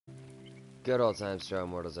Good old times to our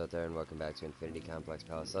immortals out there, and welcome back to Infinity Complex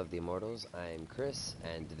Palace of the Immortals. I'm Chris,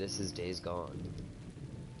 and this is Days Gone.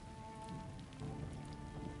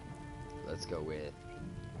 Let's go with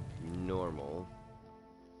normal.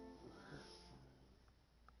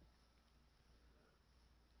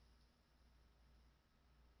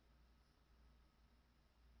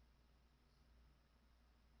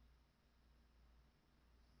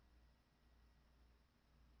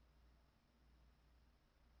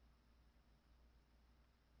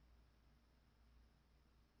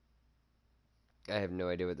 I have no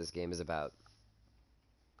idea what this game is about.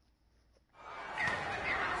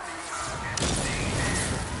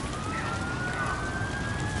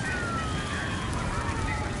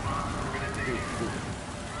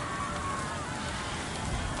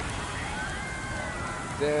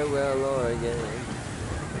 Farewell, Oregon.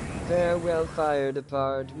 Farewell, fire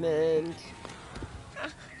department.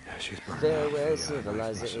 She's burned Farewell, out.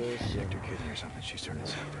 civilization. Inject her kidney or something. She's turning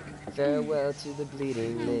septic. Farewell to the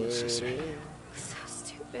bleeding lady. So stupid.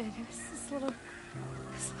 This little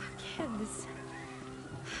kid. This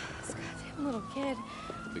goddamn little kid.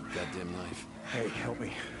 Big goddamn knife. Hey, help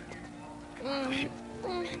me. Shit.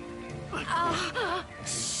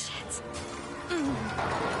 Hey,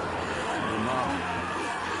 Mom.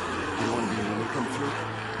 You don't want to be when we come through?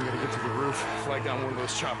 We gotta get to the roof. Flag down one of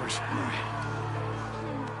those choppers.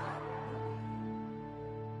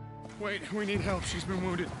 Wait, we need help. She's been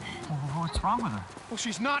wounded. What's wrong with her? Well,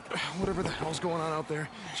 she's not. Whatever the hell's going on out there,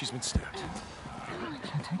 she's been stabbed. I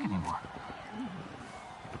can't take anymore.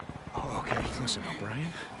 Oh, okay. Listen,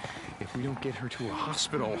 O'Brien. If we don't get her to a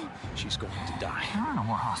hospital, she's going to die. There are no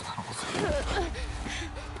more hospitals.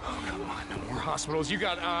 Oh, come on. No more hospitals. You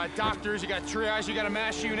got doctors, you got triage, you got a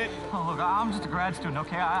MASH unit. Oh, look, I'm just a grad student,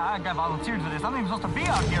 okay? I got volunteered for this. I'm not even supposed to be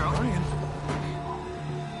out here. O'Brien.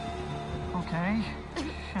 Okay.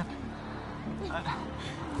 Shit.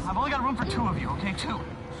 I've only got room for two of you, okay? Two.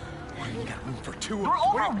 We got room for two of You're us.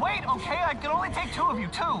 overweight, okay? I can only take two of you,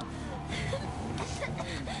 two.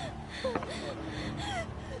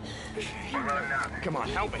 Come on,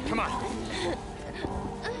 help me. Come on. All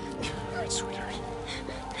right, sweetheart.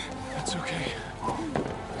 That's okay.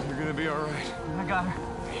 You're gonna be all right. I got her.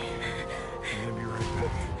 I'm gonna be right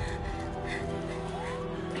back.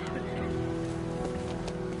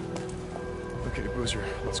 Okay, Boozer,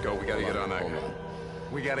 let's go. We gotta get on that. Hold on.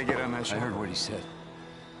 We gotta get on that I ship. heard what he said.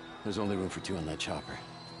 There's only room for two on that chopper.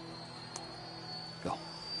 Go.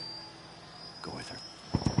 Go with her.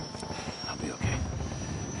 I'll be okay.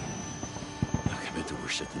 Look, I've been through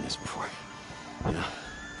worse shit than this before. You know?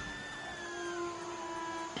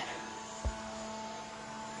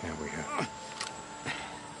 Yeah, we have.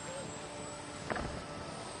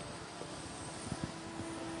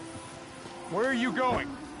 Where are you going?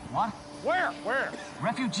 What? Where?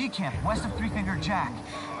 Refugee camp, west of Three Finger Jack.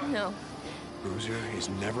 No. Boozer is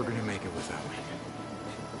never gonna make it without me.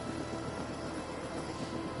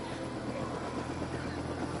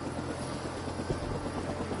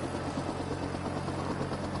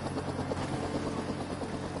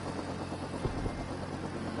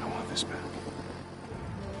 I want this back.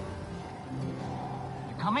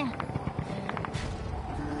 You coming?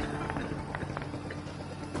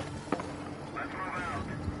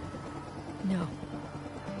 No.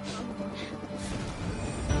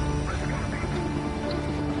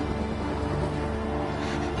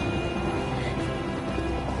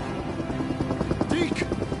 Deke!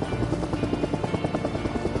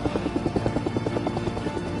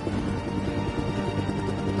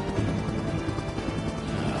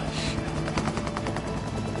 Oh, shit.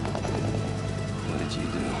 What did you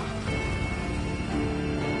do?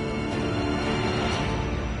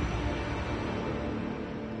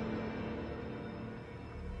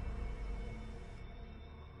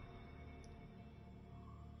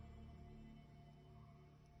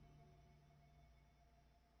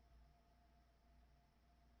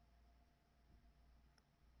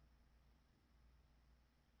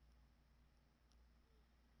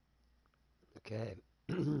 Okay,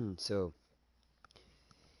 so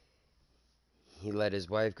he let his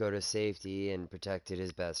wife go to safety and protected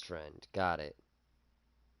his best friend. Got it.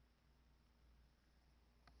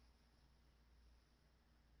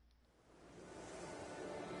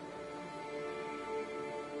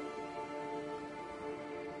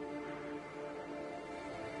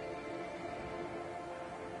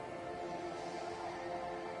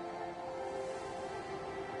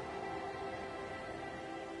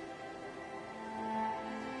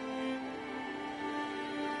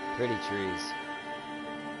 Pretty trees.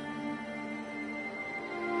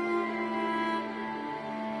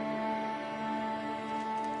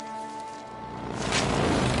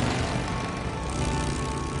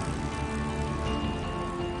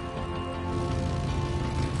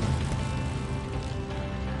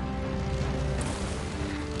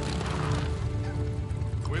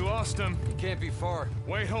 lost him. He can't be far.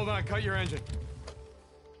 Wait, hold on. Cut your engine.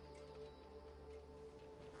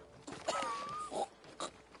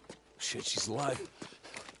 Shit, she's alive.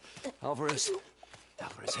 Alvarez.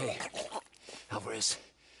 Alvarez, hey. Alvarez,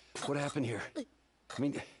 what happened here? I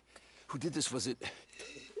mean, who did this? Was it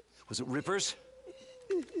Rippers?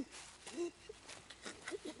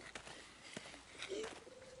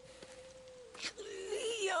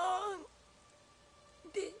 Leon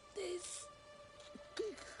did this.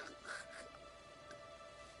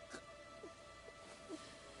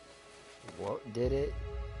 What did it?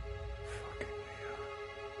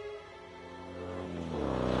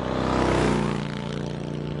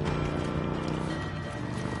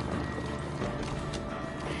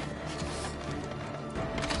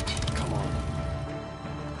 Come on.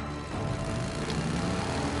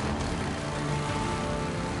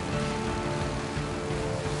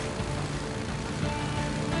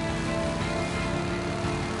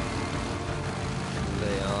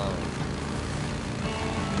 Leon.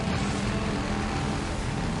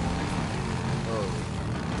 Oh.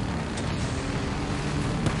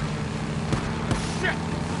 Shit!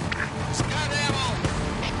 Scout ammo!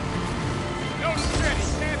 No shit! He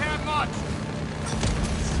can't have much!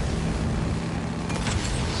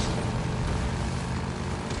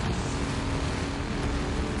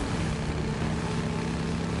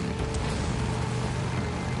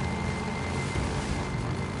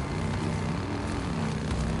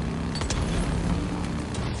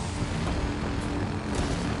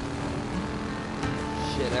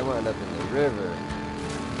 Shit, I wound up in the river.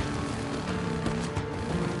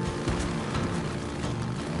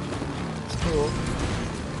 It's cool.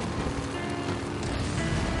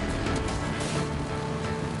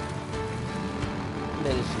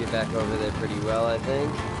 Managed to get back over there pretty well, I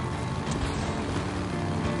think.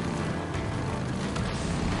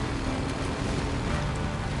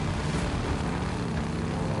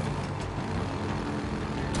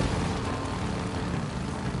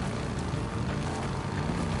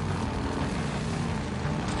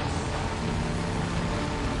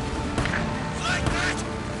 Like that!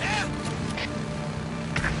 Yeah!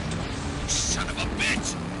 Son of a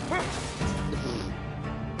bitch!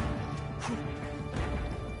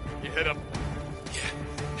 You hit him. Yeah,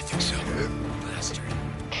 I think so. Bastard.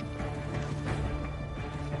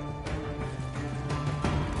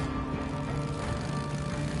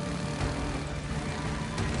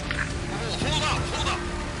 Hold up!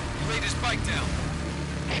 He laid his bike down.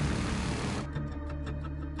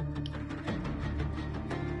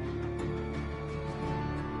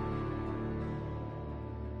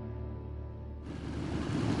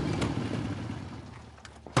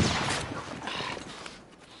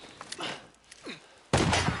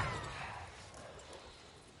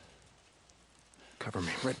 Cover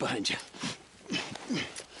me, right behind you.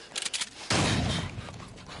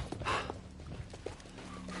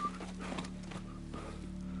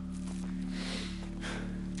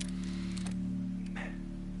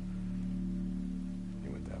 He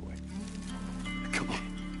went that way. Come on.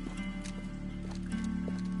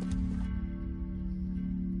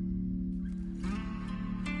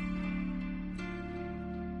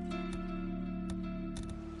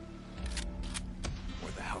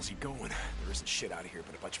 Where the hell's he going? There isn't shit out of here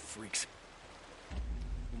but a bunch of freaks.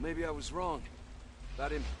 Well, maybe I was wrong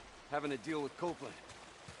about him having a deal with Copeland.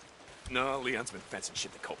 No, Leon's been fencing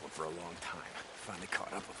shit to Copeland for a long time. Finally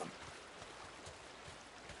caught up with him.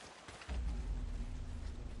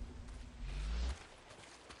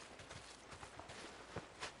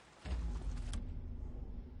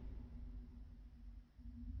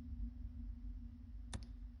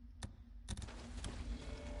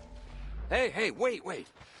 Hey, wait.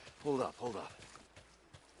 Hold up.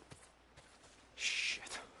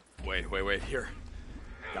 Shit. Wait. Here.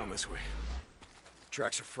 Down this way.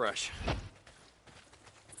 Tracks are fresh. Here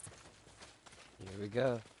we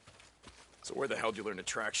go. So where the hell did you learn to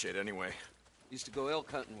track shit anyway? Used to go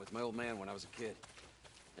elk hunting with my old man when I was a kid.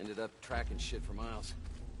 Ended up tracking shit for miles.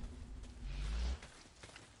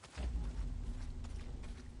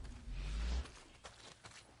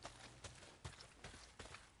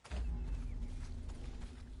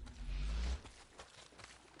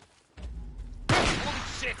 Holy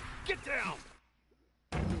shit! Get down!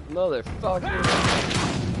 Motherfucker.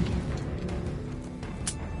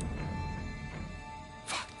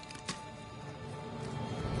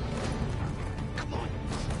 Come on.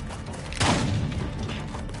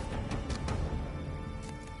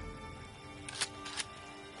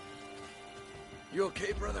 You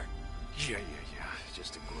okay, brother? Yeah.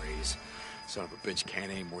 Just a graze. Son of a bitch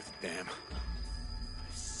can't aim worth a damn.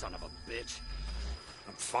 Son of a bitch.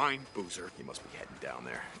 I'm fine, Boozer. He must be heading down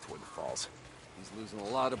there toward the falls. He's losing a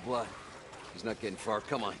lot of blood. He's not getting far.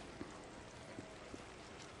 Come on.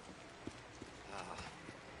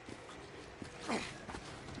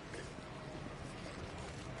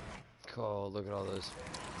 Cool, look at all those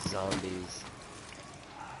zombies.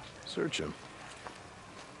 Search him.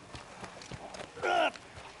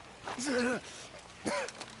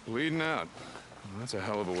 Bleeding out. Well, that's a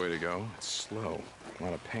hell of a way to go. It's slow. A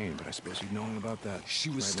lot of pain, but I suppose you'd know all about that. She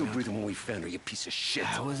was still breathing when we found her, you piece of shit.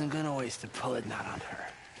 I wasn't gonna waste a bullet not on her.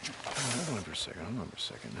 Hold on for a second. Hold on for a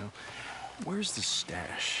second now. Where's the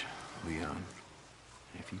stash, Leon?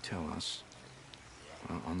 If you tell us,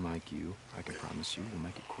 well, unlike you, I can promise you we'll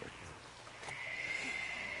make it quick.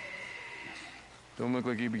 Don't look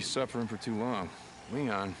like you'd be suffering for too long.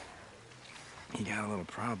 Leon, you got a little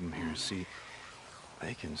problem here. See,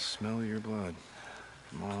 they can smell your blood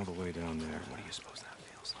from all the way down there. What do you suppose that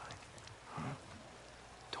feels like? Huh?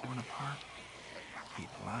 Torn apart? Eaten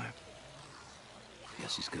alive?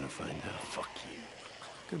 Guess he's gonna find out. Fuck you.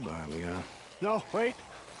 Goodbye, Leon. No, wait.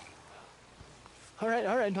 All right,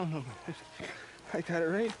 no. I got it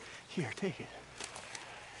right here, take it.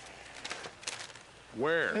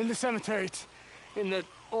 Where? In the cemetery. It's in the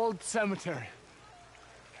old cemetery.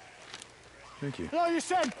 Thank you. No, you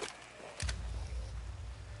said.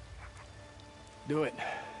 Do it.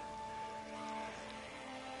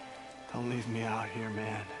 Don't leave me out here,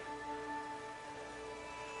 man.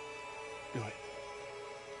 Do it.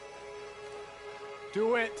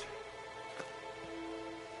 Do it.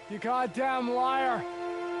 You goddamn liar.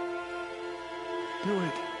 Do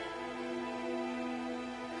it.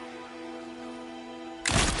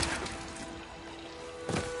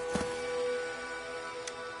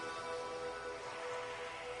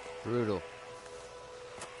 Brutal.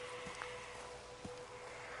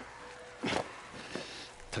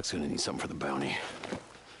 Tuck's gonna need something for the bounty.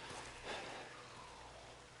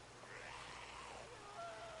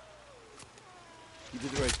 You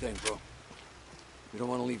did the right thing, bro. We don't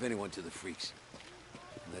want to leave anyone to the freaks.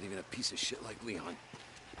 Not even a piece of shit like Leon.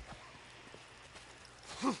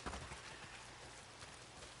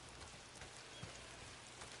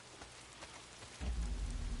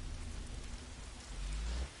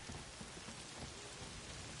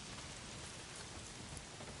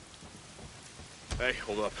 Hey,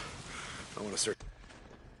 hold up. I want to search.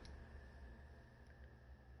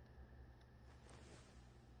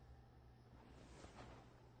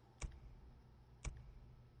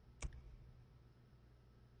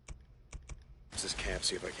 This camp,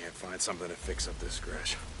 see if I can't find something to fix up this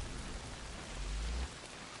scratch.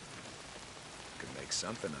 Could make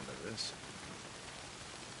something out of this.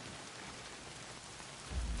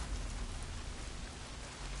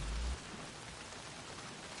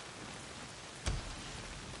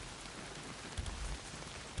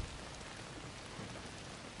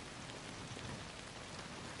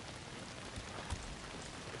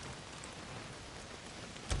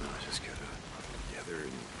 Just gotta put together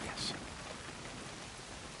and yes.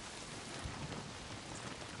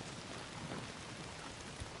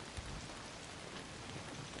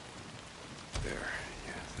 There,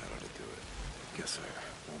 yeah, that ought to do it. Guess I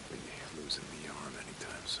won't be losing the arm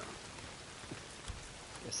anytime soon.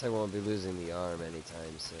 Guess I won't be losing the arm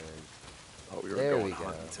anytime soon. Oh, we were There going we go.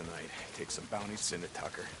 hunting tonight. Take some bounties into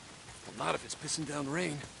Tucker. Well, not if it's pissing down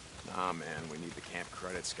rain. Nah, man, we need the camp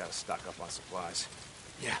credits. Gotta stock up on supplies.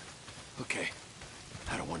 Yeah, okay.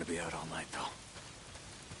 I don't want to be out all night, though.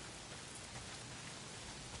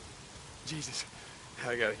 Jesus,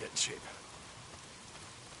 I gotta get in shape.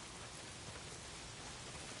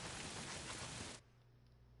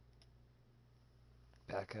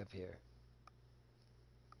 Back up here.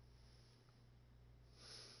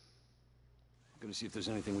 Gonna see if there's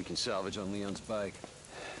anything we can salvage on Leon's bike.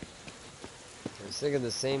 I was thinking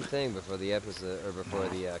the same thing before the episode, or before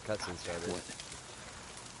the cutscene started. What?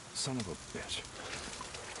 Son of a bitch.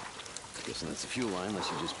 Guessing that's the fuel line,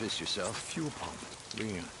 unless you just pissed yourself. Fuel pump.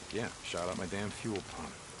 Leon. Yeah, shot out my damn fuel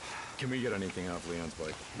pump. Can we get anything off Leon's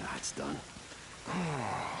bike? Nah, it's done.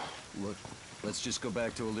 Look, let's just go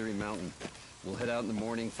back to O'Leary Mountain. We'll head out in the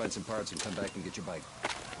morning, find some parts, and come back and get your bike.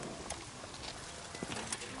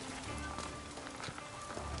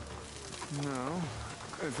 No.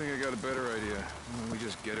 I think I got a better idea. Why don't we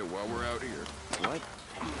just get it while we're out here? What?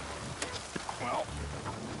 Well...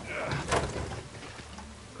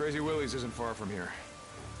 Crazy Willie's isn't far from here.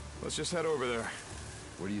 Let's just head over there.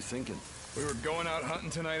 What are you thinking? We were going out hunting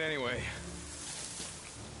tonight anyway.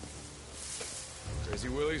 Crazy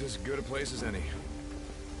Willie's is as good a place as any.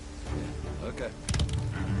 Okay.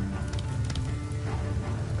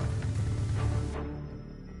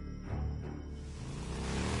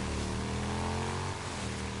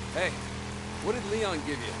 What did Leon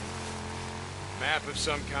give you? Map of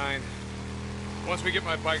some kind. Once we get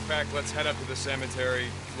my bike back, let's head up to the cemetery,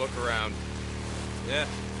 look around. Yeah.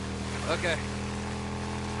 Okay.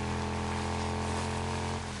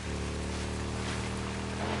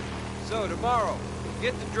 So, tomorrow,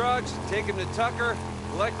 get the drugs, take him to Tucker,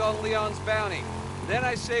 collect on Leon's bounty. Then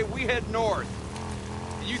I say we head north.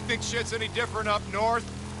 You think shit's any different up north?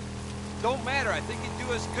 Don't matter, I think it'd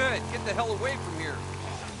do us good. Get the hell away from here.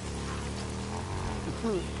 I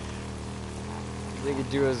think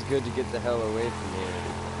it'd do us good to get the hell away from here.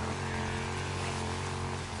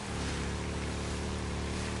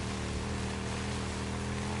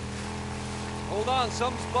 Hold on,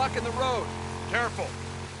 something's blocking the road. Careful.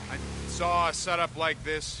 I saw a setup like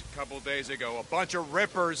this a couple days ago. A bunch of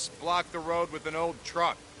rippers blocked the road with an old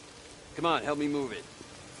truck. Come on, help me move it.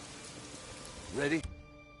 Ready?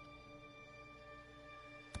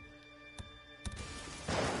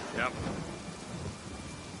 Yep.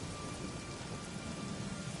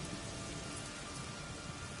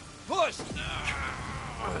 Push!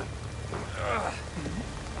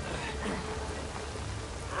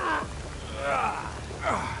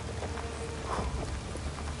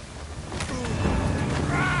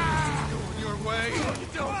 Your way.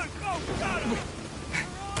 Come on.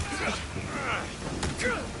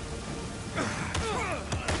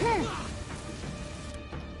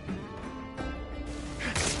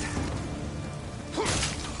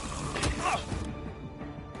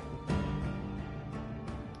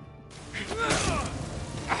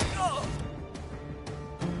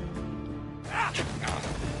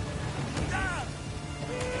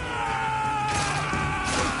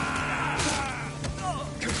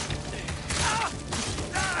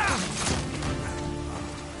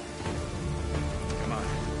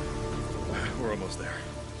 We're almost there.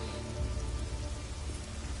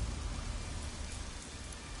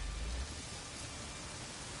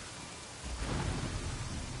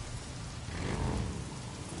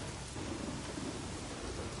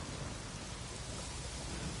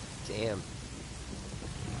 Damn.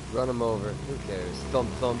 Run him over. Who cares? Thump,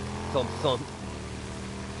 thump, thump, thump.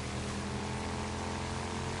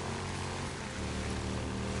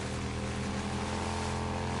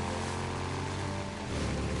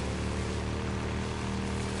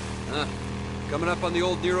 Coming up on the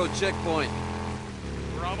old Nero checkpoint.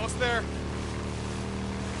 We're almost there.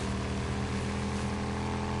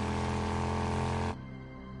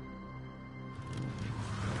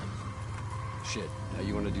 Shit, how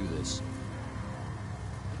you want to do this?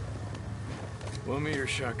 Loan me your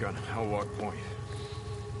shotgun. I'll walk point.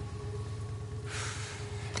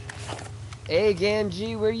 Hey,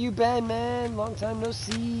 Gamgee, where you been, man? Long time no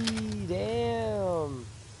see. Damn.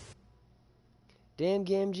 Damn,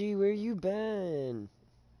 Gamgee, where you been?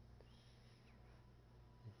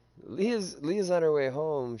 Leah's on her way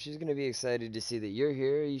home. She's gonna be excited to see that you're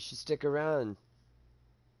here. You should stick around.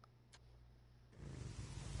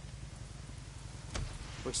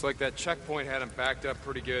 Looks like that checkpoint had him backed up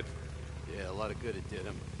pretty good. Yeah, a lot of good it did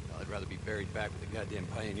him. I'd rather be buried back with the goddamn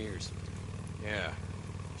pioneers. Yeah.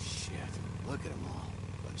 Shit, look at them all.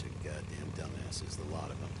 Bunch of goddamn dumbasses, the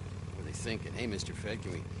lot of them. What are they thinking? Hey, Mr. Fed,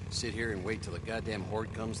 can we sit here and wait till the goddamn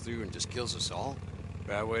horde comes through and just kills us all?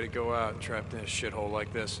 Bad way to go out, trapped in a shithole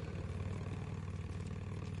like this.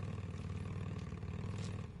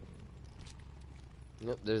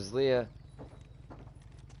 Yep, there's Leah.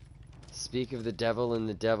 Speak of the devil and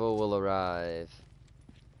the devil will arrive.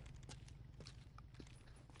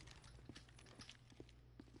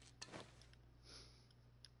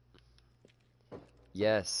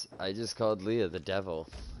 Yes, I just called Leah the devil.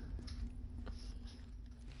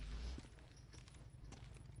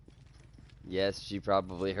 Yes, she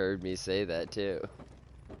probably heard me say that too.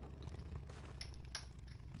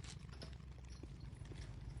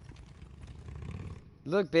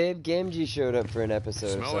 Look, babe, Gamgee showed up for an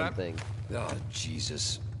episode Smell of that? something. Oh,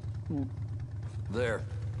 Jesus. There.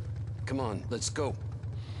 Come on, let's go.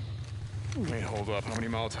 Hey, hold up. How many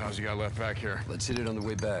Molotovs you got left back here? Let's hit it on the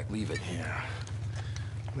way back. Leave it. Yeah.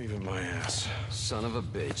 Leaving my ass. Son of a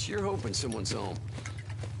bitch. You're hoping someone's home.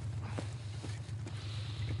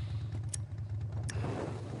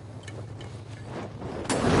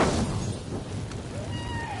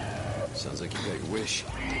 Sounds like you got your wish.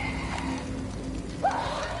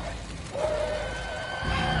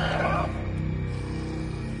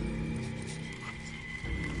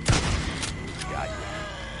 Got you.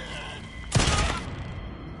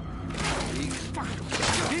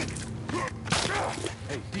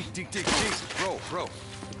 Hey, Deke. Bro.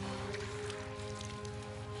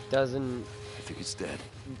 Doesn't... I think it's dead.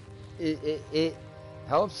 It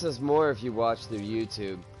Helps us more if you watch through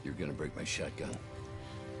YouTube. You're gonna break my shotgun.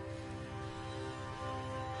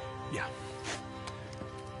 Yeah.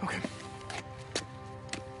 Okay.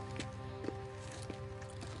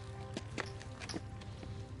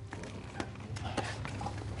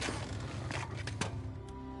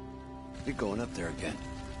 You're going up there again.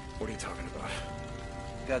 What are you talking about?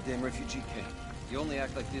 Goddamn refugee camp. You only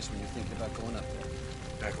act like this when you're thinking about going up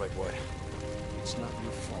there. Act like what? It's not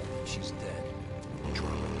your fault. She's dead.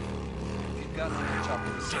 Drop it. If you'd gotten on the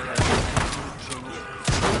chopper and said that,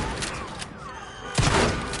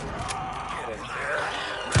 Get in there.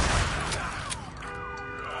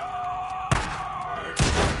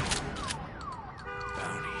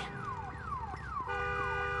 Bounty.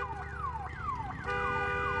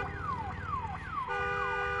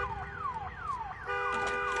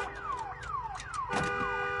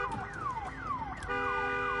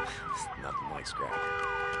 Nothing like scrap.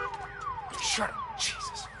 Shut up,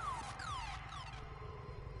 Jesus.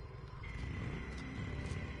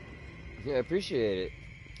 Yeah, I appreciate it.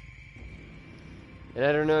 And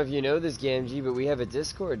I don't know if you know this, Gamgee, but we have a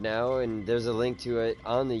Discord now, and there's a link to it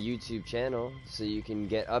on the YouTube channel, so you can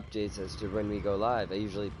get updates as to when we go live. I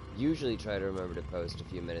usually try to remember to post a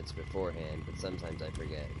few minutes beforehand, but sometimes I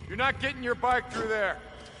forget. You're not getting your bike through there.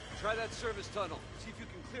 try that service tunnel. See if you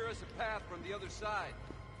can clear us a path from the other side.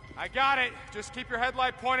 I got it. Just keep your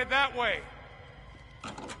headlight pointed that way.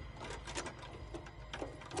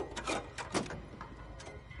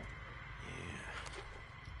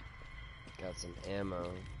 Got some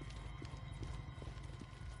ammo.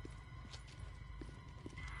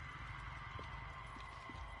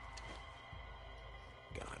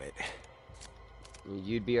 Got it.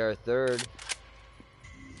 You'd be our third.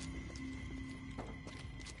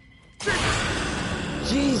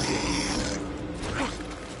 Jesus!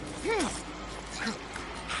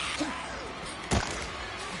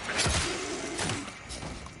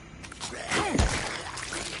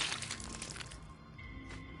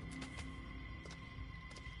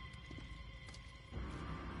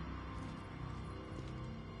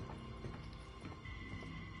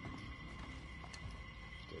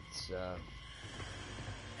 Good stuff.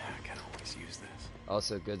 I can always use this.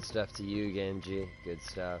 Also, good stuff to you, Gamgee. Good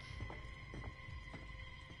stuff.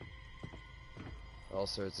 All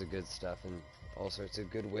sorts of good stuff in all sorts of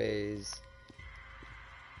good ways.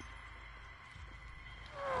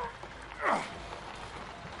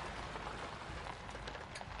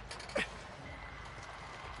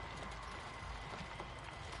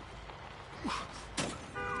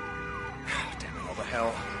 Damn it, all the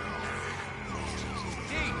hell.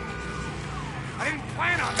 I didn't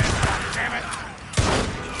plan on this, goddammit!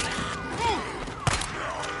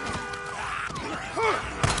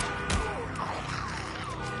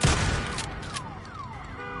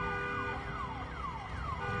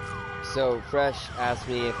 So, Fresh asked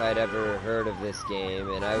me if I'd ever heard of this game,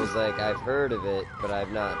 and I was like, I've heard of it, but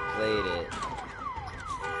I've not played it.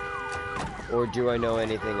 Or do I know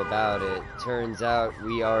anything about it? Turns out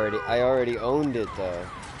I already owned it though.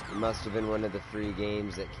 It must have been one of the free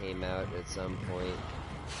games that came out at some point.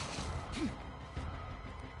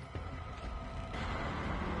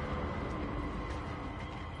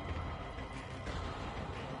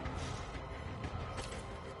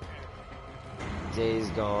 Days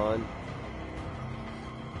Gone.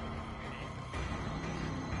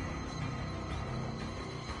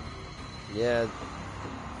 Yeah,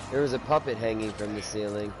 there was a puppet hanging from the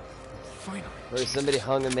ceiling. Finally. Or somebody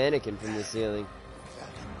hung a mannequin from the ceiling.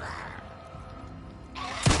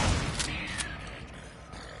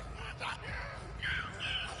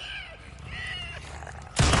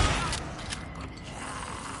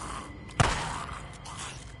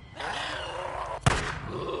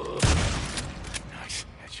 Nice.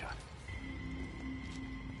 Headshot.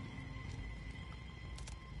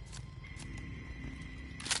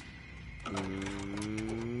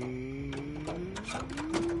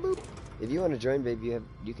 If you want to join, babe,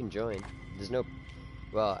 you can join. There's no,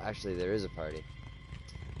 well, actually there is a party.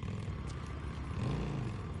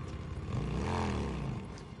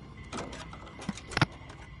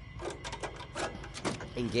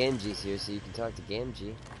 And Gamgee's here, so you can talk to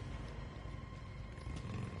Gamgee.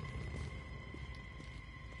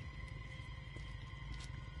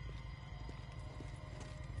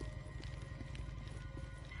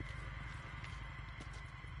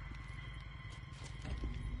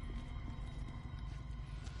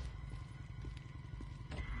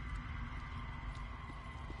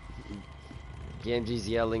 Gamgee's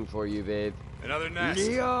yelling for you, babe. Another nest.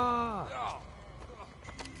 Leah! Oh.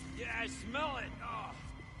 Yeah, I smell it. Oh.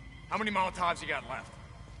 How many Molotovs you got left?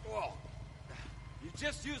 Whoa. You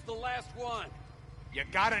just used the last one. You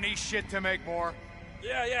got any shit to make more?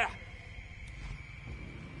 Yeah.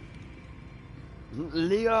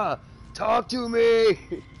 Leah, talk to me!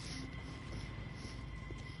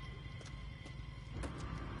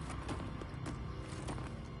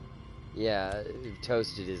 Yeah,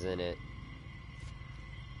 toasted is in it.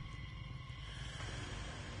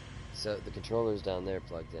 So the controller's down there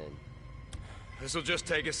plugged in. This'll just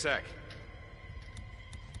take a sec.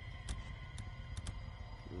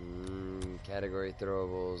 Category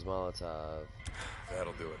throwables, Molotov.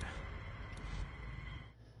 That'll do it.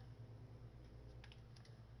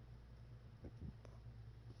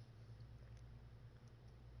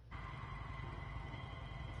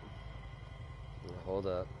 Hold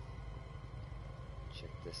up. Check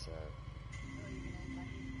this out.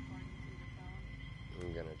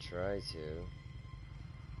 I'm gonna try to.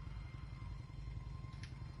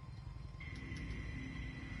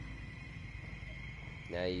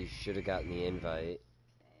 Now you should have gotten the invite.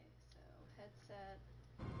 Okay, so headset.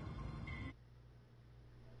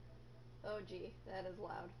 Oh gee, that is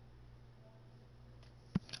loud.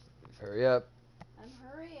 Hurry up. I'm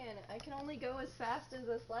hurrying. I can only go as fast as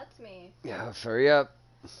this lets me. Yeah, hurry up.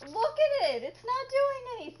 Look at it! It's not doing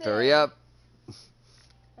anything! Hurry up.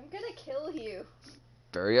 I'm gonna kill you.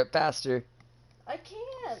 Hurry up faster. I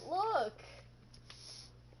can't, look!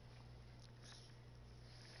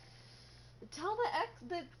 Tell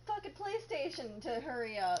the fucking PlayStation to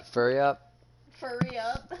hurry up. Hurry up. Furry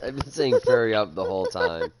up. I've been saying hurry up the whole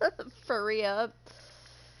time. Furry up.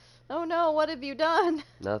 Oh no, what have you done?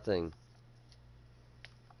 Nothing.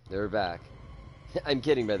 They're back. I'm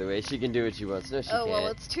kidding, by the way. She can do what she wants. No, she can't. Oh, well,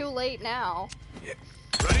 it's too late now. Yeah.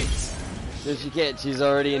 Ready? No, she can't. She's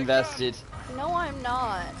already invested. No, I'm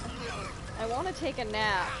not. I want to take a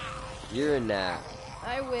nap. You're a nap.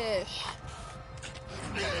 I wish.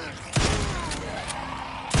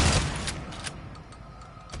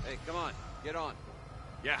 Hey, come on. Get on.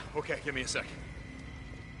 Yeah, okay, give me a sec.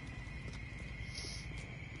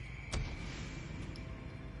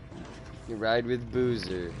 You ride with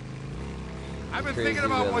Boozer. I've been Crazy thinking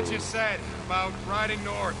about what Willie. you said about riding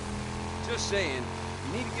north. Just saying,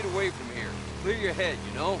 you need to get away from here. Clear your head,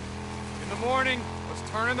 you know? In the morning, let's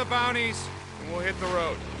turn in the bounties, and we'll hit the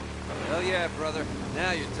road. Hell yeah, brother.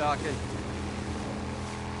 Now you're talking.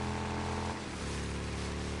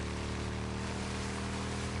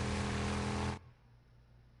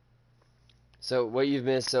 So what you've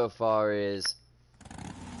missed so far is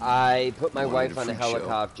I put my wife on a freak show.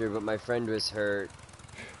 helicopter, but my friend was hurt,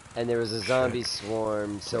 and there was a zombie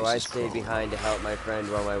swarm, so I Place is stayed crawling. behind to help my friend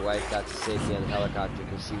while my wife got to safety on the helicopter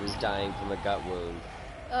because she was dying from a gut wound.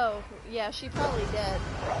 Oh, yeah, she probably dead.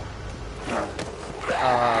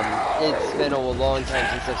 It's been a long time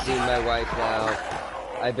since I've seen my wife now.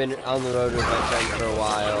 I've been on the road with my friend for a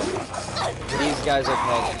while. These guys are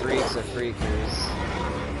called freaks or freakers.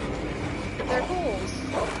 They're ghouls.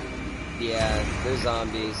 Yeah, they're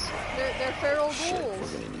zombies. They're feral Shit, we're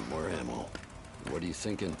ghouls. gonna need more ammo. What are you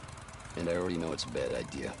thinking? And I already know it's a bad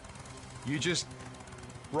idea. You just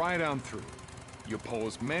ride on through. You pull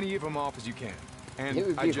as many of them off as you can. And It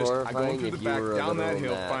would I be go in horrifying through if the you back, were a down that literal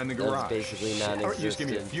hill, gnat. find the That's garage. basically All right, non-existent. just give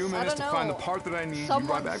me a few I minutes don't to find the know. part that I need. You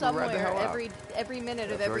Someone ride back, we'll ride the hell somewhere out. every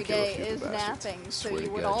minute of After I every kill a day few of is the bastards, napping, so swear to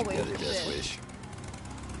you would God, always get a death shit. wish.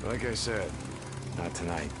 Like I said, not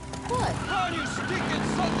tonight. What? Run, you stinking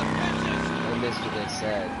sons of bitches! I missed what they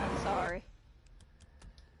said. Sorry.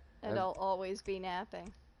 And I've- I'll always be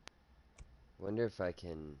napping. Wonder if I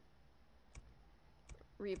can...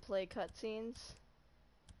 Replay cutscenes.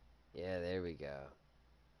 Yeah, there we go.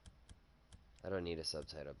 I don't need a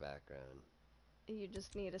subtitle background. You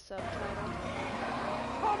just need a subtitle.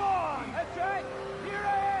 Come on! That's right! Here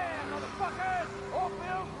I am, motherfuckers! Old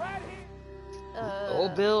Bill's right here!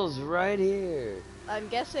 Old Bill's right here. I'm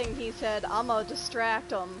guessing he said, I'ma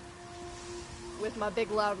distract him with my big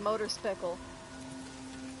loud motor speckle.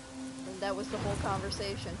 And that was the whole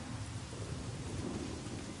conversation.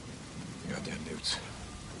 Goddamn newts.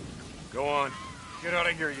 Go on. Get out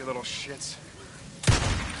of here, you little shits.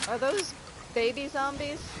 Are those baby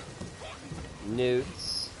zombies?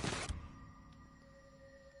 Newts.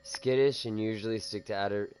 Skittish and usually stick to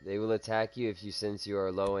outer... They will attack you if you sense you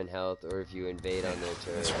are low in health or if you invade on their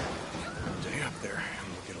turn. Stay up there,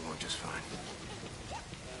 and we'll get along just fine.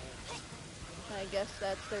 I guess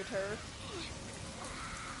that's their turf.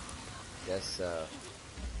 Guess so.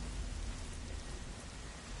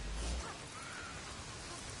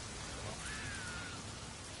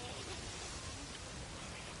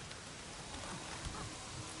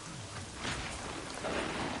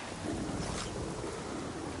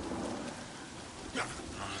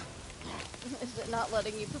 Is it not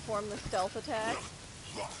letting you perform the stealth attack?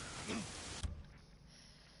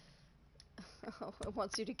 It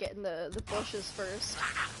wants you to get in the bushes first.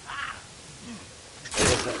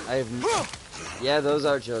 I have. Yeah, those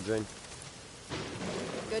are children.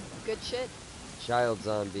 Good shit. Child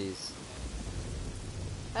zombies.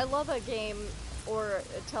 I love a game or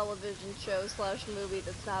a television show / movie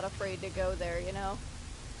that's not afraid to go there, you know?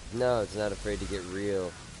 No, it's not afraid to get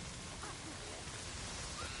real.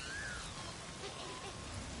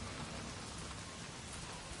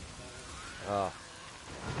 Oh.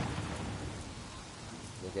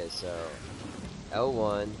 Okay, so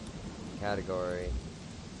L1 category.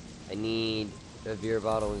 I need a beer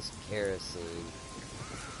bottle and some kerosene.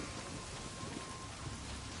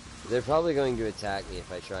 They're probably going to attack me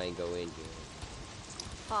if I try and go in here.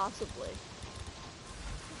 Possibly.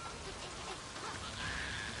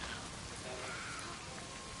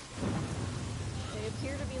 They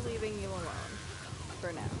appear to be leaving you alone.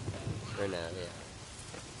 For now. For now, yeah.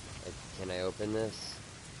 Can I open this?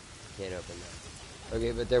 Can't open that.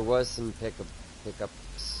 Okay, but there was some pickups.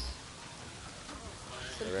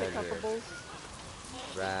 Some around here. pickupables.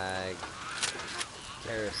 Rag.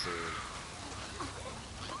 Kerosene.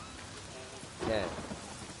 Okay.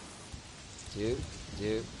 Two.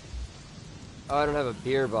 Oh, I don't have a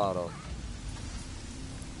beer bottle.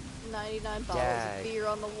 99 bottles of beer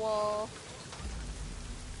on the wall.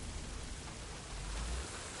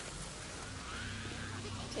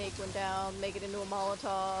 Take one down, make it into a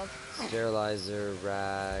Molotov. Sterilizer,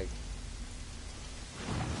 rag.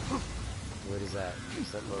 What is that?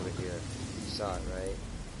 Something over here. You saw it, right?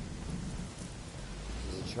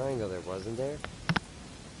 There's a triangle there, wasn't there?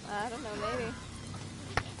 I don't know, maybe.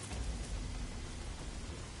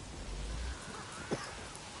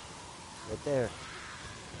 Right there.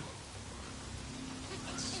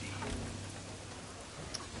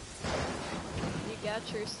 You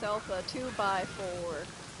got yourself a 2x4.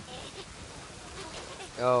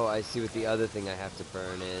 Oh, I see what the other thing I have to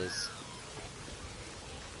burn is.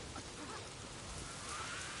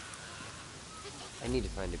 I need to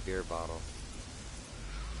find a beer bottle.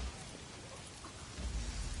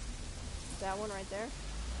 That one right there?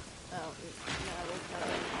 Oh, no, there's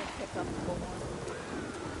nothing. Pick up the one.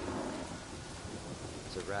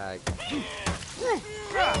 It's a rag.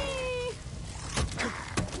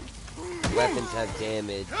 Weapons have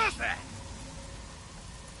damage.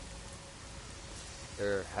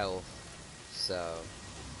 Or health, so.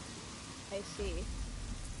 I see.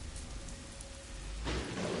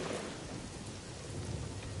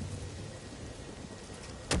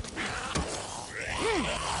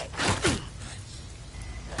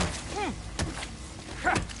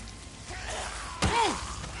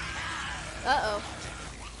 Uh-oh.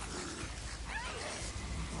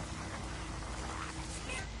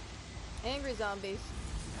 Angry zombies.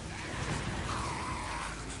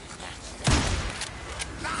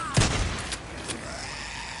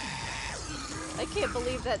 I can't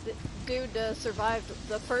believe that dude survived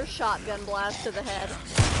the first shotgun blast to the head.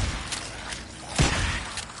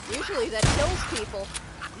 Usually that kills people.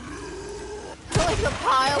 Like a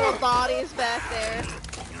pile of bodies back there.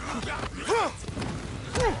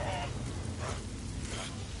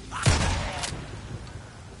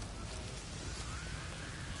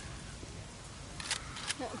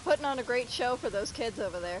 Putting on a great show for those kids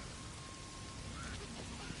over there.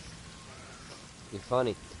 You're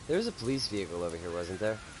funny. There was a police vehicle over here, wasn't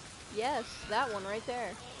there? Yes, that one right there.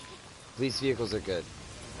 Police vehicles are good.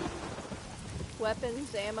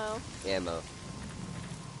 Weapons, ammo. Ammo.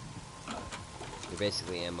 They're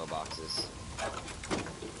basically ammo boxes.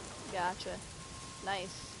 Gotcha.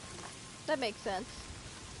 Nice. That makes sense.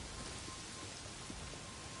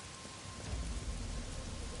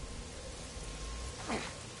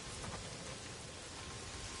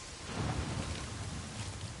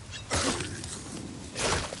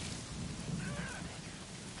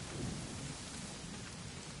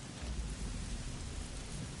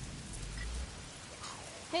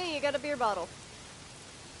 Hey, you got a beer bottle.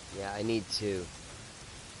 Yeah, I need 2.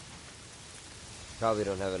 Probably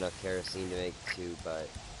don't have enough kerosene to make 2, but...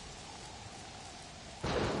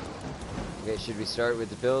 Okay, should we start with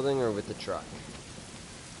the building or with the truck?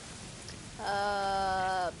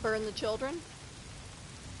 Burn the children?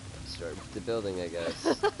 Start with the building, I guess.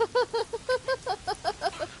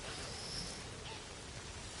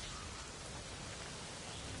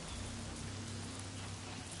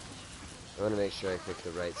 I want to make sure I pick the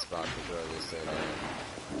right spot to throw this in at.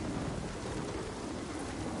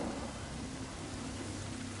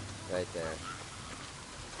 Right there.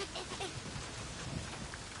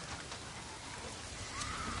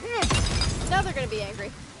 Now they're gonna be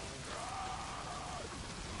angry.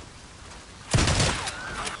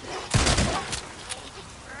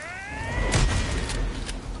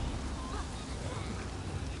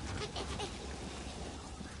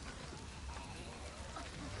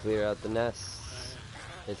 clear out the nests.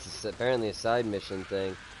 It's apparently a side mission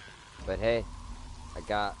thing. But hey, I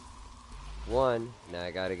got one. Now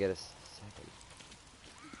I gotta get a second.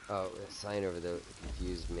 Oh, a sign over there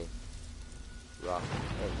confused me. Rock.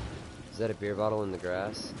 Oh, is that a beer bottle in the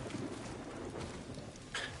grass?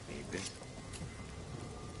 Maybe.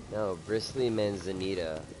 No, bristly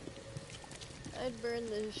manzanita. I'd burn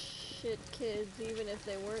the shit kids even if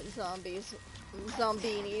they weren't zombies.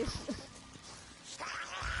 Zombinis.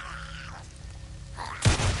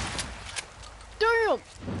 Damn!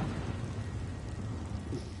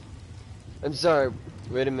 I'm sorry.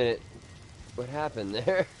 Wait a minute. What happened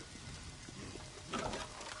there?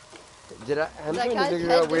 I'm That trying to guy's figure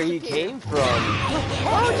head out where he disappeared. came from.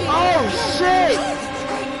 Oh, Oh, shit!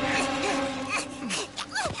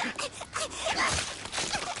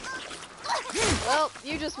 well,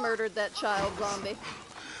 you just murdered that child zombie.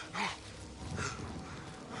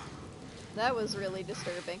 That was really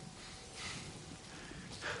disturbing.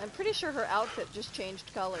 I'm pretty sure her outfit just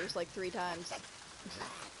changed colors like 3 times.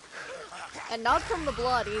 And not from the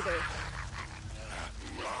blood either.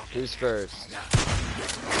 Who's first?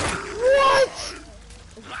 What?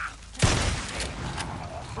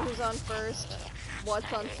 Who's on first?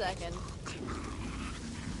 What's on second?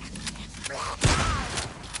 What?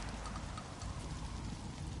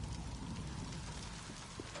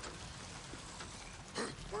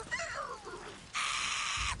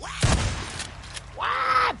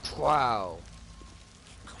 Wow.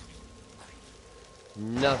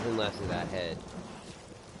 Nothing left of that head.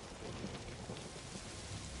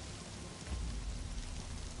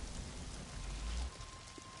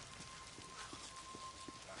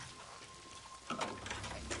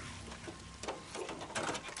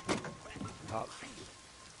 Pop.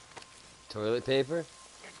 Toilet paper?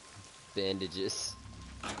 Bandages.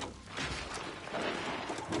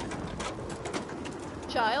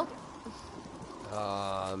 Child?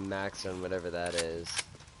 Max on whatever that is.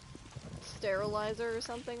 Sterilizer or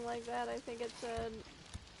something like that, I think it said.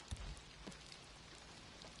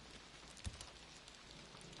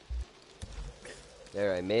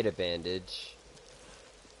 There, I made a bandage.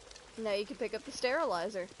 Now you can pick up the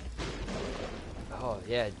sterilizer. Oh,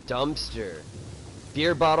 yeah, dumpster.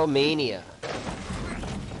 Beer bottle mania.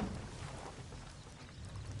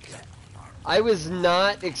 I was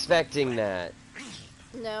not expecting that.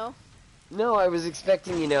 No? No, I was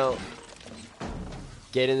expecting, you know,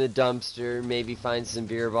 get in the dumpster, maybe find some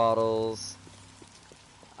beer bottles.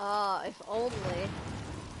 Ah, if only.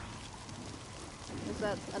 Is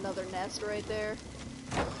that another nest right there?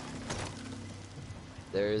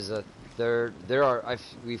 There's a third.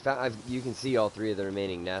 You can see all 3 of the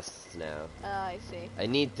remaining nests now. Ah, I see. I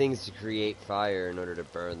need things to create fire in order to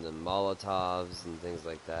burn them. Molotovs and things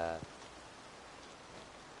like that.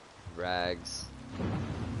 Rags.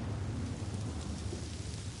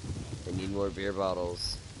 I need more beer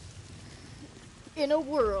bottles. In a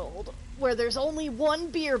world where there's only one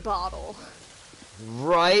beer bottle,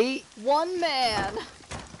 Right? one man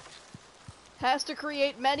has to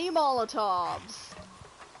create many Molotovs.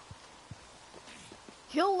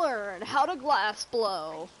 He'll learn how to glass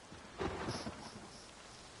blow.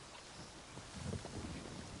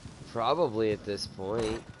 Probably at this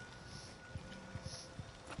point.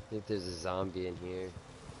 I think there's a zombie in here.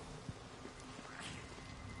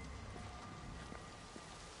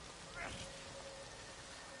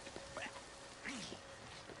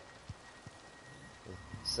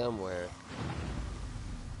 Somewhere.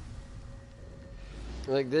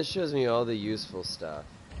 Like, this shows me all the useful stuff.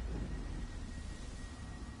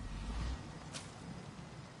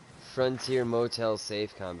 Frontier Motel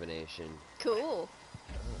safe combination. Cool.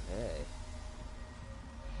 Oh, hey.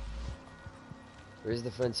 Where's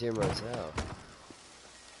the Frontier Motel?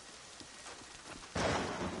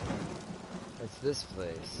 What's this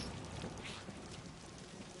place?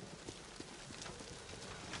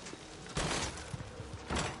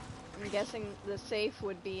 I'm guessing the safe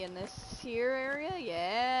would be in this here area?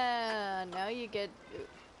 Yeah, now you get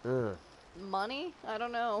money? I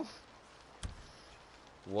don't know.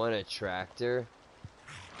 Want a tractor?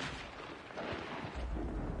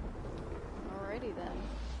 Alrighty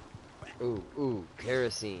then. Ooh,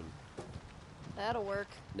 kerosene. That'll work.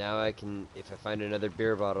 Now I can, if I find another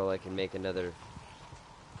beer bottle, I can make another.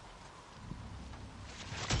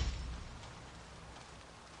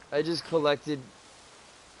 I just collected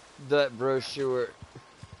that brochure.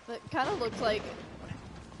 That kind of looks like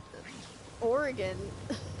Oregon.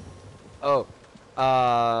 Oh,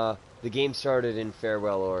 the game started in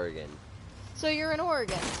Farewell, Oregon. So you're in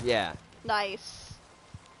Oregon. Yeah. Nice.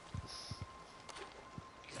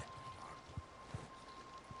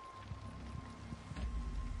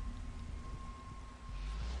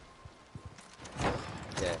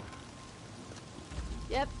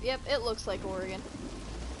 Yep, it looks like Oregon.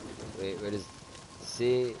 Wait, what is...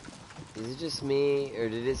 See... Is it just me, or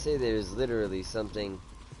did it say there's literally something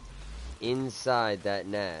inside that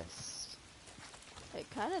nest? It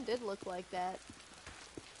kind of did look like that.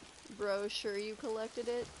 Bro, sure you collected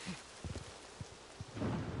it?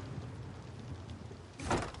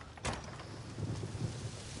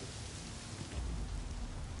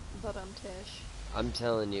 But Tish. I'm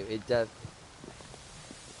telling you, it does...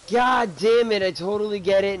 God damn it, I totally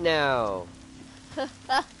get it now! What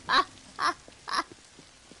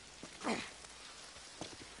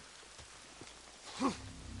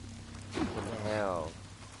the hell?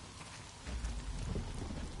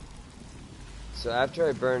 So after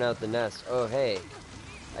I burn out the nest, oh hey,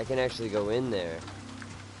 I can actually go in there.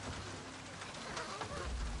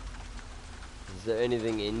 Is there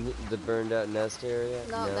anything in the burned out nest area?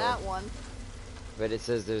 Not no. that one. But it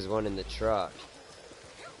says there's one in the truck.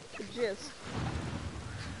 Just.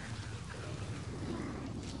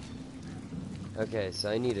 Okay, so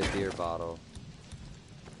I need a beer bottle.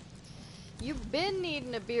 You've been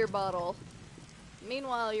needing a beer bottle.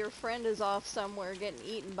 Meanwhile, your friend is off somewhere getting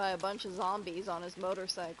eaten by a bunch of zombies on his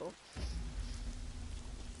motorcycle.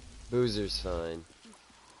 Boozer's fine.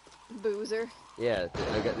 Boozer. Yeah,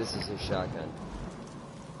 this is his shotgun.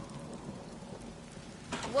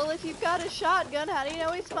 Well, if you've got a shotgun, how do you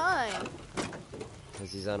know he's fine?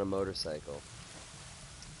 Because he's on a motorcycle.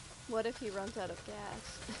 What if he runs out of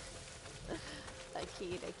gas? I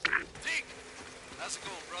keyed. Deke! How's it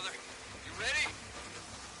going, brother? You ready?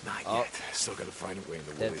 Not yet. Still gotta find a way in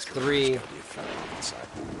the That's Willie's garage. 3. Gotta be a fire inside.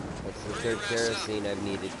 That's the third kerosene I've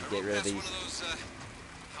needed to get rid of these. One of those,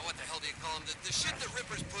 what the hell do you call them? The shit that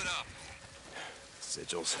Rippers put up.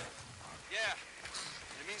 Sigils. Yeah.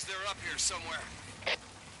 It means they're up here somewhere.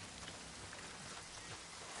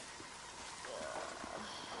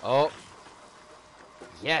 Oh.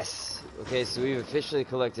 Yes! Okay, so we've officially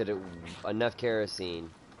collected enough kerosene.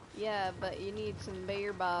 Yeah, but you need some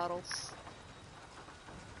beer bottles.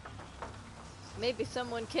 Maybe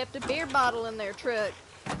someone kept a beer bottle in their truck.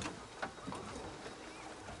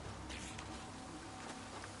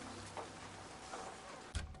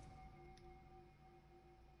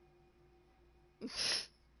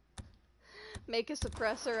 Make a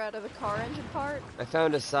suppressor out of a car engine part? I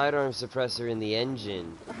found a sidearm suppressor in the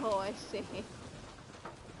engine. Oh, I see.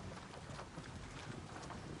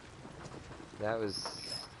 That was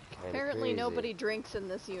kind of Apparently crazy. nobody drinks in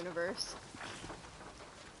this universe.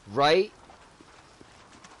 Right?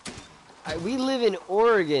 We live in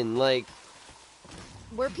Oregon, like...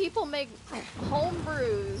 Where people make home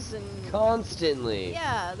brews and... Constantly.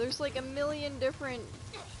 Yeah, there's like a million different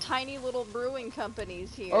tiny little brewing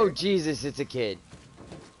companies here. Oh, Jesus, it's a kid.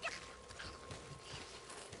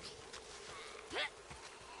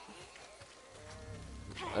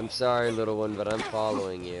 I'm sorry, little one, but I'm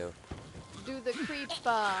following you. Do the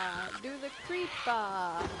creepa. Do the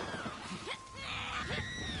creepa.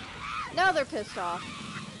 Now they're pissed off.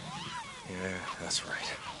 Yeah, that's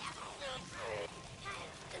right.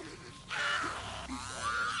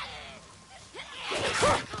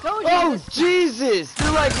 Go, Oh, Jesus! Jesus!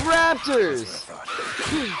 They're like raptors!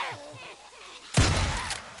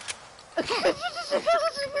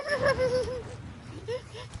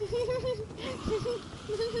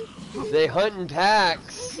 They hunt in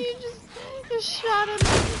packs. You just shot him.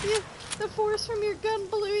 The force from your gun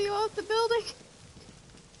blew you off the building.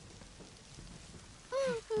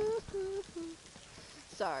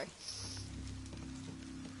 Sorry.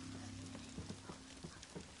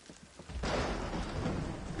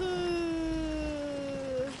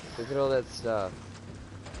 Look at all that stuff.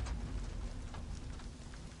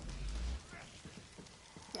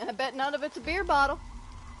 I bet none of it's a beer bottle.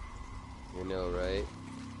 You know, right?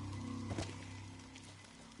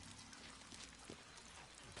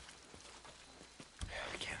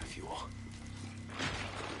 Can of fuel.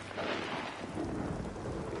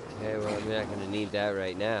 Okay, well, I'm not gonna need that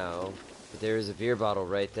right now. But there is a beer bottle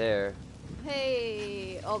right there.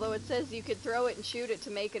 Hey, although it says you could throw it and shoot it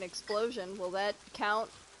to make an explosion, will that count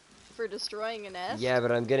for destroying a nest? Yeah,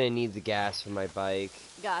 but I'm gonna need the gas for my bike.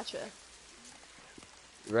 Gotcha.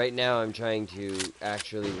 Right now, I'm trying to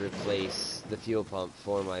actually replace the fuel pump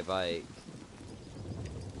for my bike.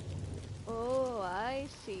 Oh, I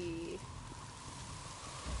see.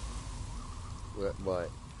 What?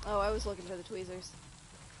 Oh, I was looking for the tweezers.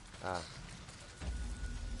 Ah.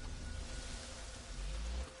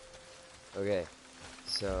 Okay.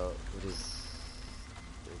 So, what is...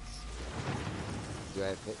 Do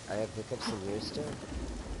I have pickups in here still?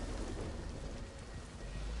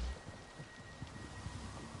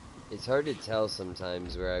 It's hard to tell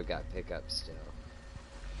sometimes where I've got pickups still.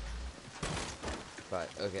 But,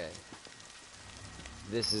 okay.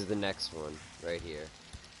 This is the next one, right here.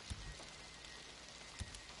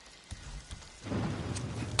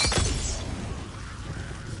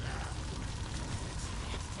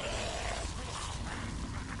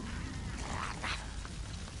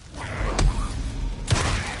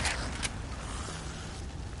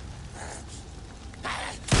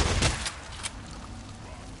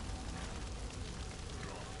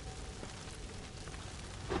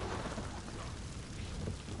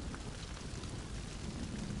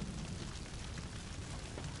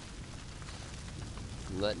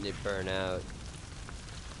 Letting it burn out.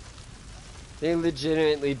 They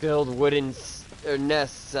legitimately build wooden or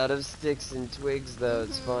nests out of sticks and twigs, though.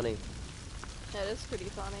 It's funny. That is pretty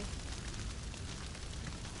funny.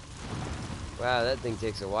 Wow, that thing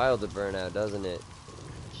takes a while to burn out, doesn't it?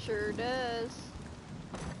 Sure does.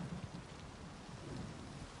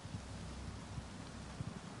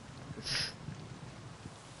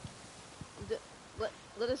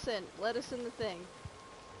 Let us in. Let us in the thing.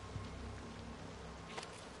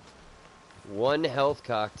 One health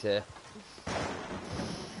cocktail.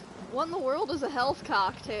 What in the world is a health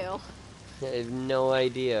cocktail? I have no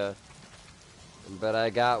idea. But I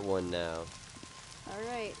got one now.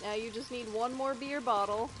 Alright, now you just need one more beer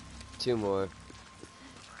bottle. 2 more.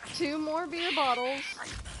 2 more beer bottles.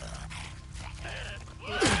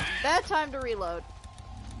 Bad time to reload.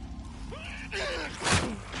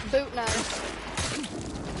 Boot knife.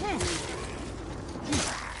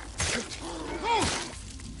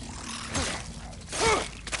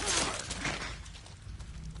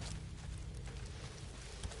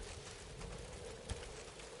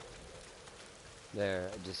 There,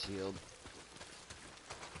 I just healed.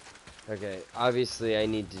 Okay, obviously I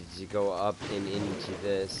need to go up and into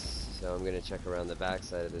this, so I'm gonna check around the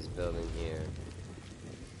backside of this building here.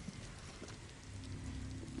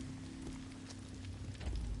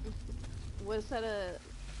 Was that a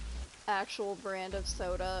actual brand of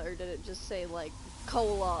soda, or did it just say like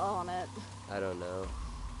cola on it? I don't know.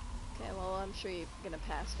 Okay, well I'm sure you're gonna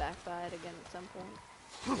pass back by it again at some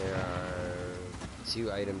point. There are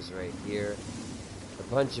 2 items right here. A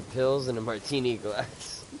bunch of pills and a martini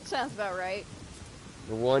glass. Sounds about right.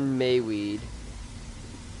 1 mayweed.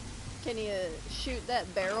 Can you shoot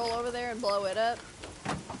that barrel over there and blow it up?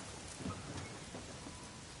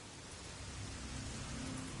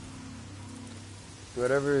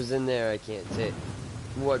 Whatever is in there, I can't take.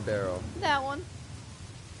 What barrel? That one.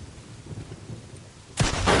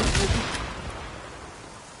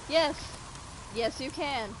 Yes. Yes, you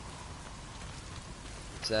can.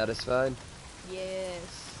 Satisfied? Yes.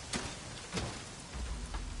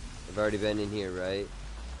 I've already been in here, right?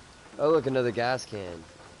 Oh, look, another gas can.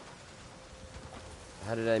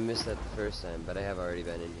 How did I miss that the first time? But I have already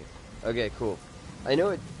been in here. Okay, cool. I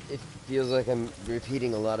know it feels like I'm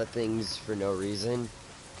repeating a lot of things for no reason,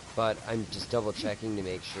 but I'm just double checking to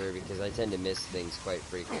make sure because I tend to miss things quite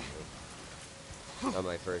frequently on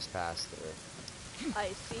my first pass through. I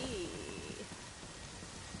see.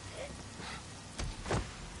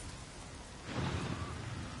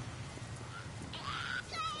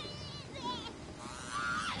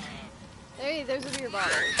 Hey, there's a beer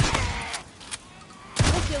bottle.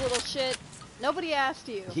 Look, you little shit. Nobody asked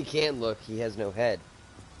you. He can't look. He has no head.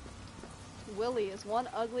 Willie is one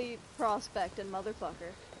ugly prospect and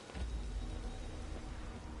motherfucker.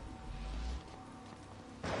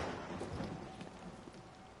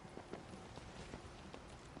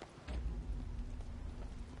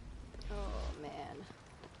 Oh, man.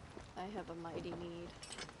 I have a mighty need.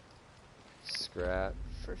 Scrap.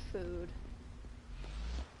 For food.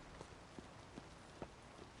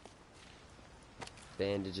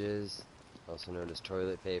 Bandages, also known as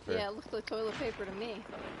toilet paper. Yeah, it looks like toilet paper to me.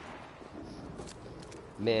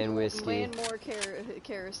 Man whiskey. And more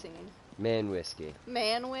kerosene. Man whiskey.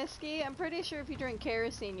 Man whiskey? I'm pretty sure if you drink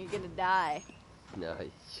kerosene, you're gonna die. No,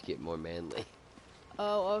 you get more manly.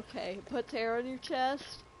 Oh, okay. Put tear on your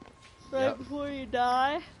chest right Yep. before you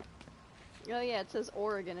die. Oh yeah, it says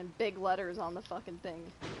Oregon in big letters on the fucking thing.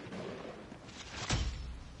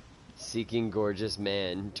 Seeking gorgeous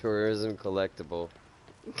man. Tourism collectible.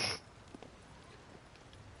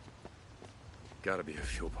 Gotta be a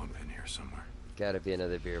fuel pump in here somewhere. Gotta be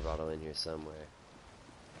another beer bottle in here somewhere.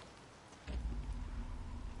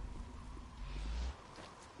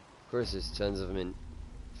 Of course, there's tons of them in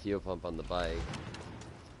fuel pump on the bike.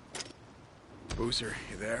 Boozer,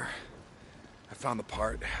 you there? I found the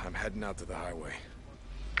part. I'm heading out to the highway.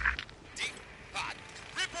 Deep hot.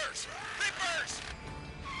 Rippers! Rippers!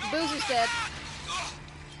 Boozer's dead.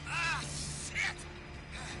 Shit!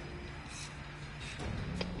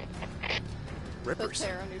 Rippers. Put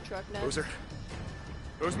tear on your truck now. Boozer,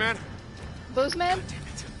 Boozman? Boozman? God damn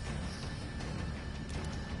it.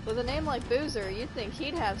 With a name like Boozer, you'd think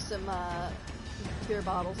he'd have some beer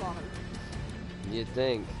bottles on him. You'd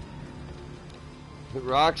think.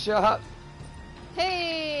 Rock shop?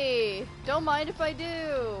 Hey! Don't mind if I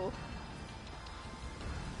do.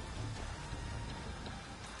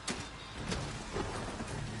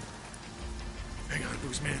 Hang on,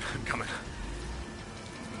 Boozman. I'm coming.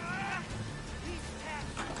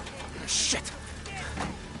 Shit!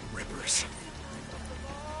 Rippers.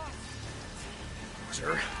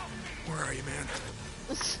 Sir, where are you, man?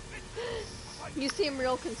 You seem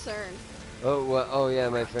real concerned. Oh, well, oh yeah,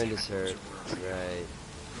 my friend is hurt. Right.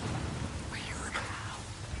 I hear him.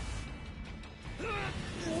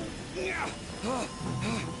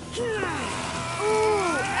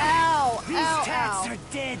 Ooh, ow, These ow, tats ow. are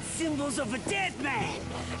dead symbols of a dead man.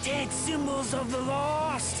 Dead symbols of the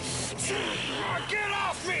lost. Get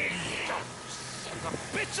off me! The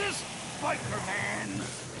bitches! Biker man!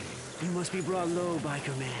 You must be brought low,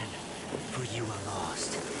 biker man. For you are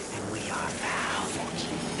lost, and we are found.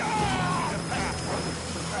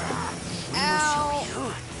 Ow.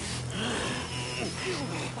 You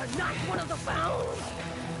are not one of the found.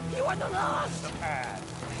 You are the lost. The pad.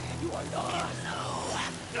 You are lost.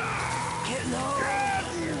 Get low.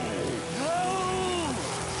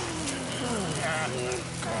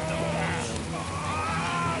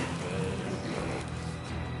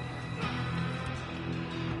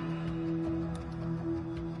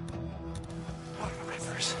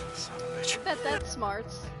 Rippers. Son of a bitch. Bet that's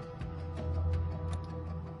smarts.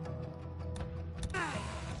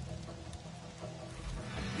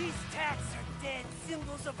 These tats are dead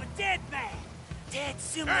symbols of a dead man. Dead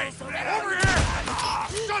symbols Hey, of over here!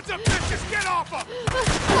 Sons of bitches, get off him!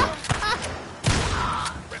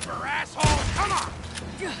 Ripper asshole, come on!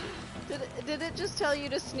 Did it just tell you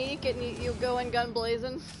to sneak and you go in gun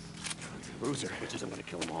blazing? Boozer. I'm gonna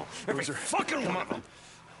kill them all. Boozer. Fucking one of them!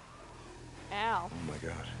 Ow. Oh my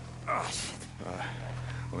god.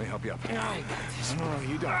 Let me help you up. I got this. No,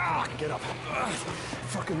 you don't. Get up.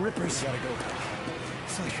 Fucking rippers. Gotta go.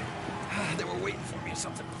 It's like They were waiting for me or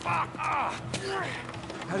something. Fuck! I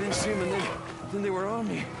didn't see them, and then they were on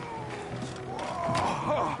me.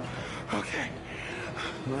 Okay.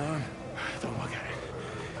 Mom, Don't look at it.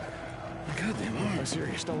 goddamn I'm arm.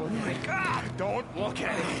 serious. Don't look at it. God! Don't look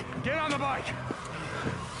at it. Get on the bike.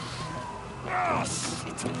 Oh,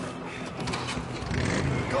 shit.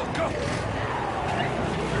 Go, go.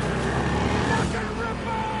 Fucking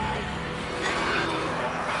Ripper!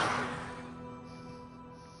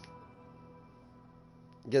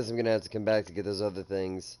 Guess I'm gonna have to come back to get those other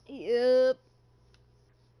things. Yep.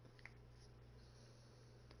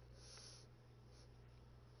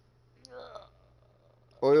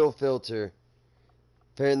 Oil filter.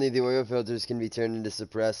 Apparently the oil filters can be turned into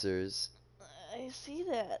suppressors. I see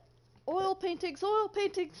that. Oil paintings, oil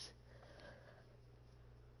paintings.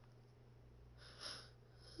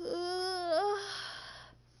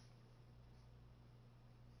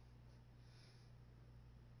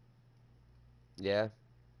 Yeah?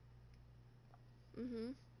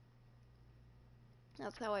 Mhm.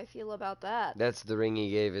 That's how I feel about that. That's the ring he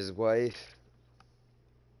gave his wife.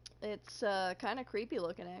 It's kind of creepy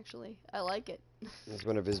looking, actually. I like it. It's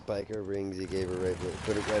one of his biker rings he gave her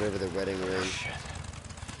put it right over the wedding ring. Shit.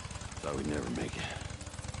 Thought we'd never make it.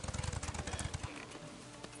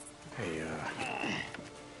 Hey,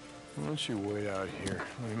 why don't you wait out here?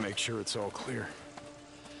 Let me make sure it's all clear.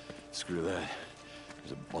 Screw that.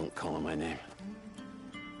 There's a bunk calling my name.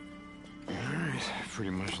 All right, pretty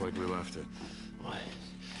much like we left it. Why?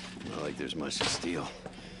 Not like there's much to steal.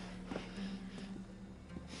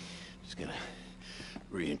 Just gonna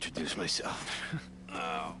reintroduce myself.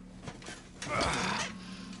 Oh.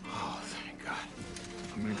 Oh, thank God.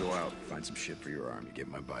 I'm gonna go out, find some shit for your arm. You get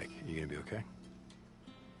my bike. You gonna be okay?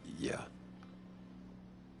 Yeah.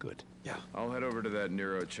 Good. Yeah. I'll head over to that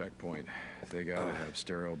Nero checkpoint. They gotta have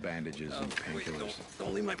sterile bandages and Wait, painkillers.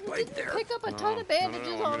 don't leave my bike there. Pick up a ton of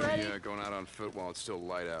bandages already. Yeah, going out on foot while it's still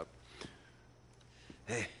light out.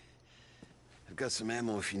 Hey, I've got some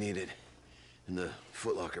ammo if you need it. In the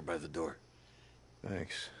footlocker by the door.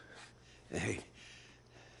 Thanks. Hey,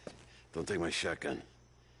 don't take my shotgun.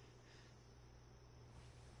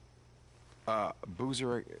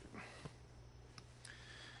 Boozer.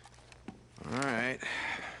 All right.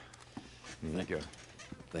 Here you go.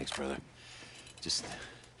 Thanks, brother. Just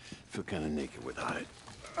feel kind of naked without it.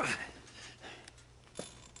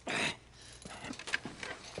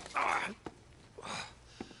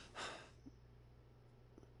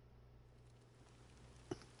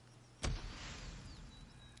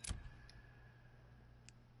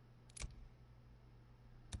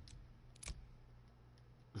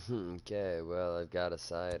 Okay, well, I've got a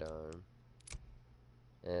sidearm.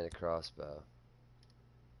 And a crossbow.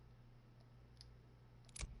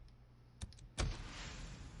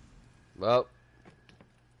 Well,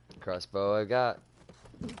 crossbow I got.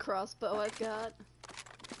 Crossbow I've got.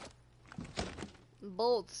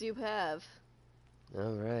 Bolts you have.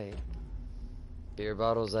 Alright. Beer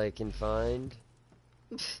bottles I can find.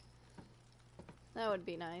 That would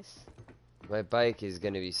be nice. My bike is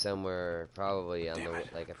gonna be somewhere probably on Damn the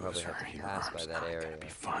it. like I probably have to Your pass by arm's that not area. gonna be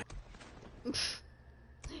fine.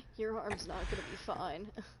 Your arm's not gonna be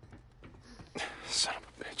fine. Son of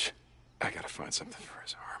a bitch. I gotta find something for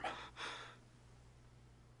his arm.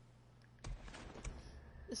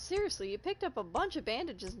 Seriously, you picked up a bunch of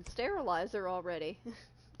bandages and sterilizer already.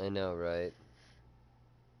 I know, right?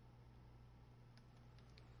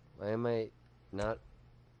 Why am I not...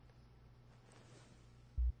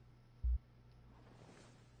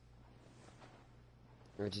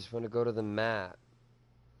 I just want to go to the map.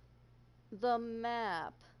 The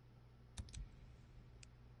map.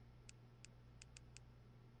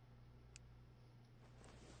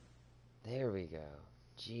 There we go.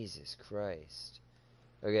 Jesus Christ.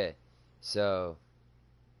 Okay, so...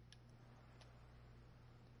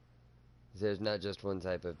 There's not just one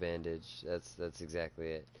type of bandage. That's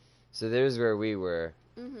exactly it. So there's where we were.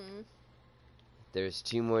 Mm-hmm. There's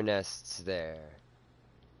 2 more nests there.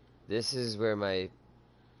 This is where my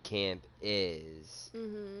camp is.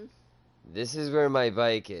 Mm-hmm. This is where my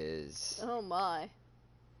bike is. Oh my.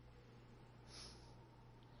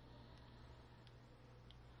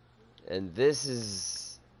 And this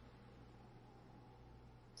is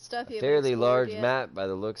Stuff a you fairly large yet. map by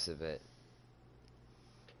the looks of it.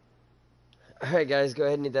 Alright guys, go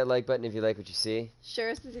ahead and hit that like button if you like what you see.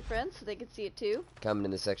 Share us with your friends so they can see it too. Comment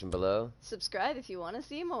in the section below. Subscribe if you want to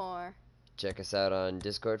see more. Check us out on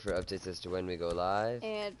Discord for updates as to when we go live.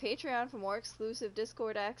 And Patreon for more exclusive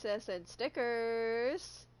Discord access and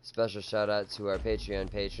stickers. Special shout out to our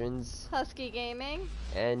Patreon patrons. Husky Gaming.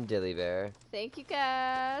 And Dilly Bear. Thank you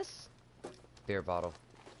guys. Beer bottle.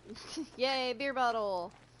 Yay, beer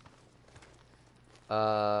bottle.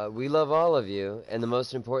 We love all of you, and the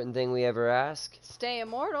most important thing we ever ask, Stay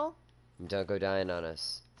immortal. don't go dying on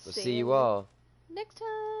us. We'll See see you you all next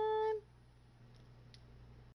time.